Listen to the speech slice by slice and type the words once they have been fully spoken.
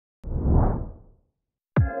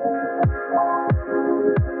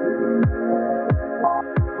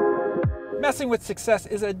Messing with success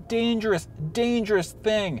is a dangerous, dangerous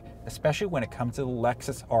thing, especially when it comes to the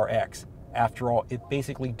Lexus RX. After all, it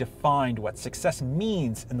basically defined what success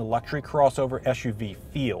means in the luxury crossover SUV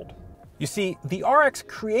field. You see, the RX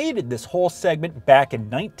created this whole segment back in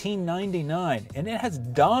 1999, and it has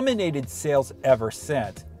dominated sales ever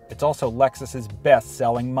since. It's also Lexus's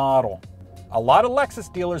best-selling model. A lot of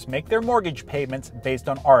Lexus dealers make their mortgage payments based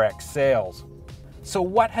on RX sales. So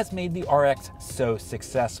what has made the RX so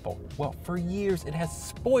successful? Well, for years it has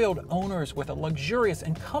spoiled owners with a luxurious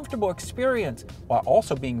and comfortable experience while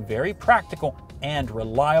also being very practical and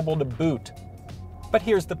reliable to boot. But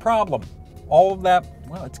here's the problem. All of that,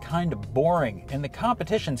 well, it's kind of boring and the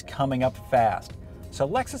competition's coming up fast. So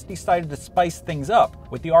Lexus decided to spice things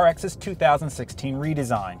up with the RX's 2016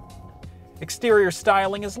 redesign. Exterior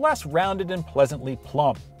styling is less rounded and pleasantly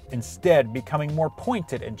plump, instead becoming more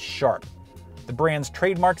pointed and sharp. The brand's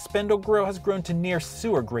trademark spindle grille has grown to near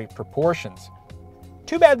sewer-grate proportions.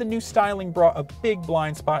 Too bad the new styling brought a big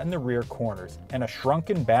blind spot in the rear corners and a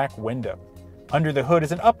shrunken back window. Under the hood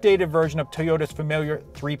is an updated version of Toyota's familiar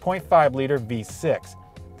 3.5-liter V6.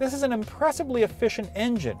 This is an impressively efficient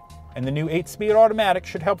engine, and the new 8-speed automatic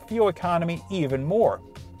should help fuel economy even more.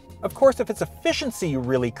 Of course, if it's efficiency you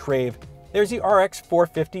really crave, there's the RX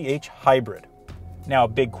 450h Hybrid. Now, a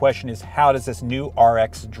big question is, how does this new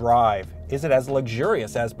RX drive? Is it as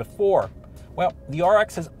luxurious as before? Well, the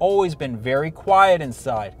RX has always been very quiet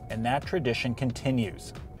inside, and that tradition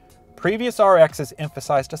continues. Previous RXs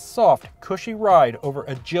emphasized a soft, cushy ride over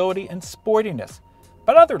agility and sportiness,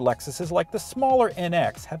 but other Lexuses like the smaller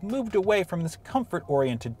NX have moved away from this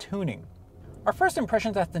comfort-oriented tuning. Our first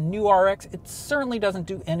impression is that the new RX, it certainly doesn't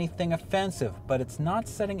do anything offensive, but it's not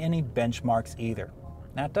setting any benchmarks either.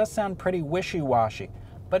 Now, it does sound pretty wishy-washy,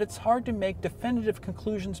 but it's hard to make definitive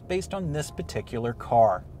conclusions based on this particular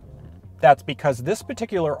car. That's because this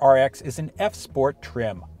particular RX is an F-Sport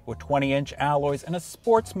trim, with 20-inch alloys and a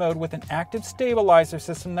sports mode with an active stabilizer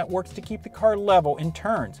system that works to keep the car level in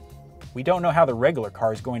turns. We don't know how the regular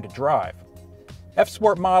car is going to drive.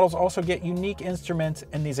 F-Sport models also get unique instruments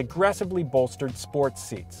and these aggressively bolstered sports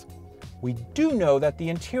seats. We do know that the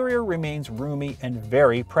interior remains roomy and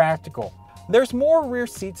very practical. There's more rear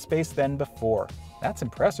seat space than before. That's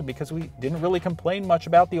impressive because we didn't really complain much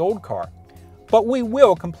about the old car. But we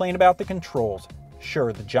will complain about the controls.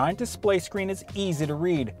 Sure, the giant display screen is easy to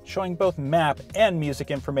read, showing both map and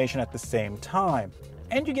music information at the same time.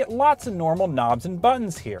 And you get lots of normal knobs and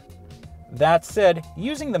buttons here. That said,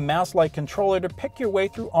 using the mouse-like controller to pick your way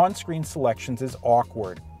through on-screen selections is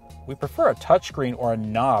awkward. We prefer a touchscreen or a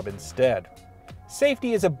knob instead.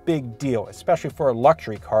 Safety is a big deal, especially for a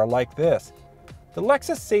luxury car like this. The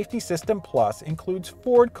Lexus Safety System Plus includes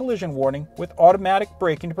forward collision warning with automatic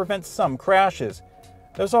braking to prevent some crashes.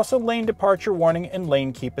 There's also lane departure warning and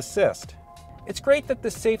lane keep assist. It's great that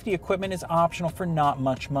the safety equipment is optional for not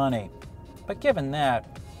much money. But given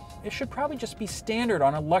that, it should probably just be standard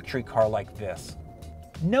on a luxury car like this.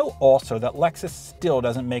 Note also that Lexus still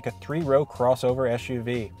doesn't make a 3-row crossover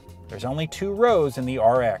SUV. There's only 2 rows in the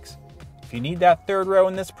RX. If you need that 3rd row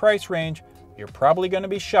in this price range, you're probably going to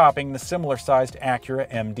be shopping the similar-sized Acura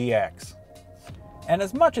MDX. And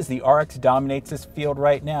as much as the RX dominates this field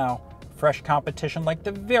right now, fresh competition like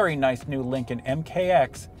the very nice new Lincoln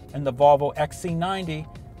MKX and the Volvo XC90,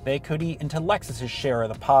 they could eat into Lexus's share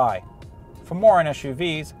of the pie. For more on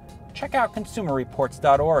SUVs, check out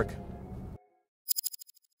consumerreports.org.